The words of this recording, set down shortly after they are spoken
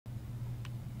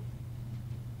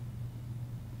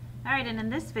Alright, and in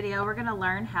this video we're going to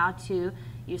learn how to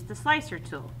use the slicer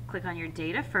tool. Click on your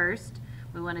data first.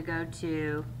 We want to go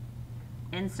to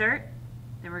Insert,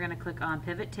 then we're going to click on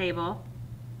Pivot Table.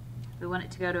 We want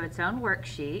it to go to its own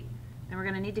worksheet. Then we're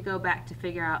going to need to go back to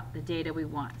figure out the data we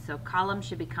want. So column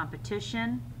should be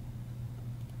competition.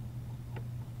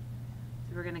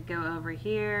 So we're going to go over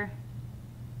here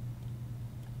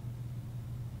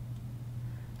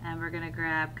and we're going to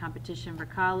grab competition for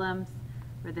columns.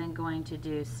 We're then going to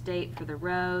do state for the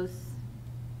rows.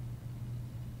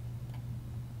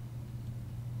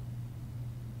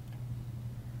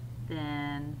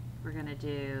 Then we're going to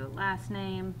do last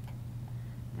name.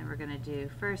 Then we're going to do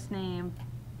first name.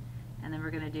 And then we're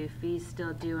going to do fees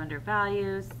still due under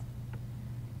values.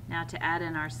 Now to add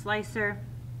in our slicer,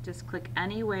 just click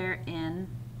anywhere in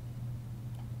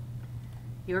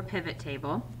your pivot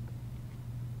table.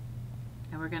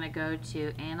 And we're going to go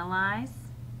to Analyze.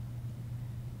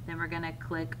 Then we're going to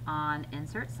click on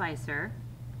Insert Slicer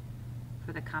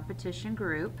for the competition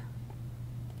group.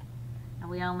 And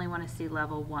we only want to see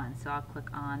level 1, so I'll click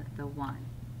on the 1.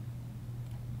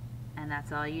 And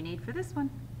that's all you need for this one.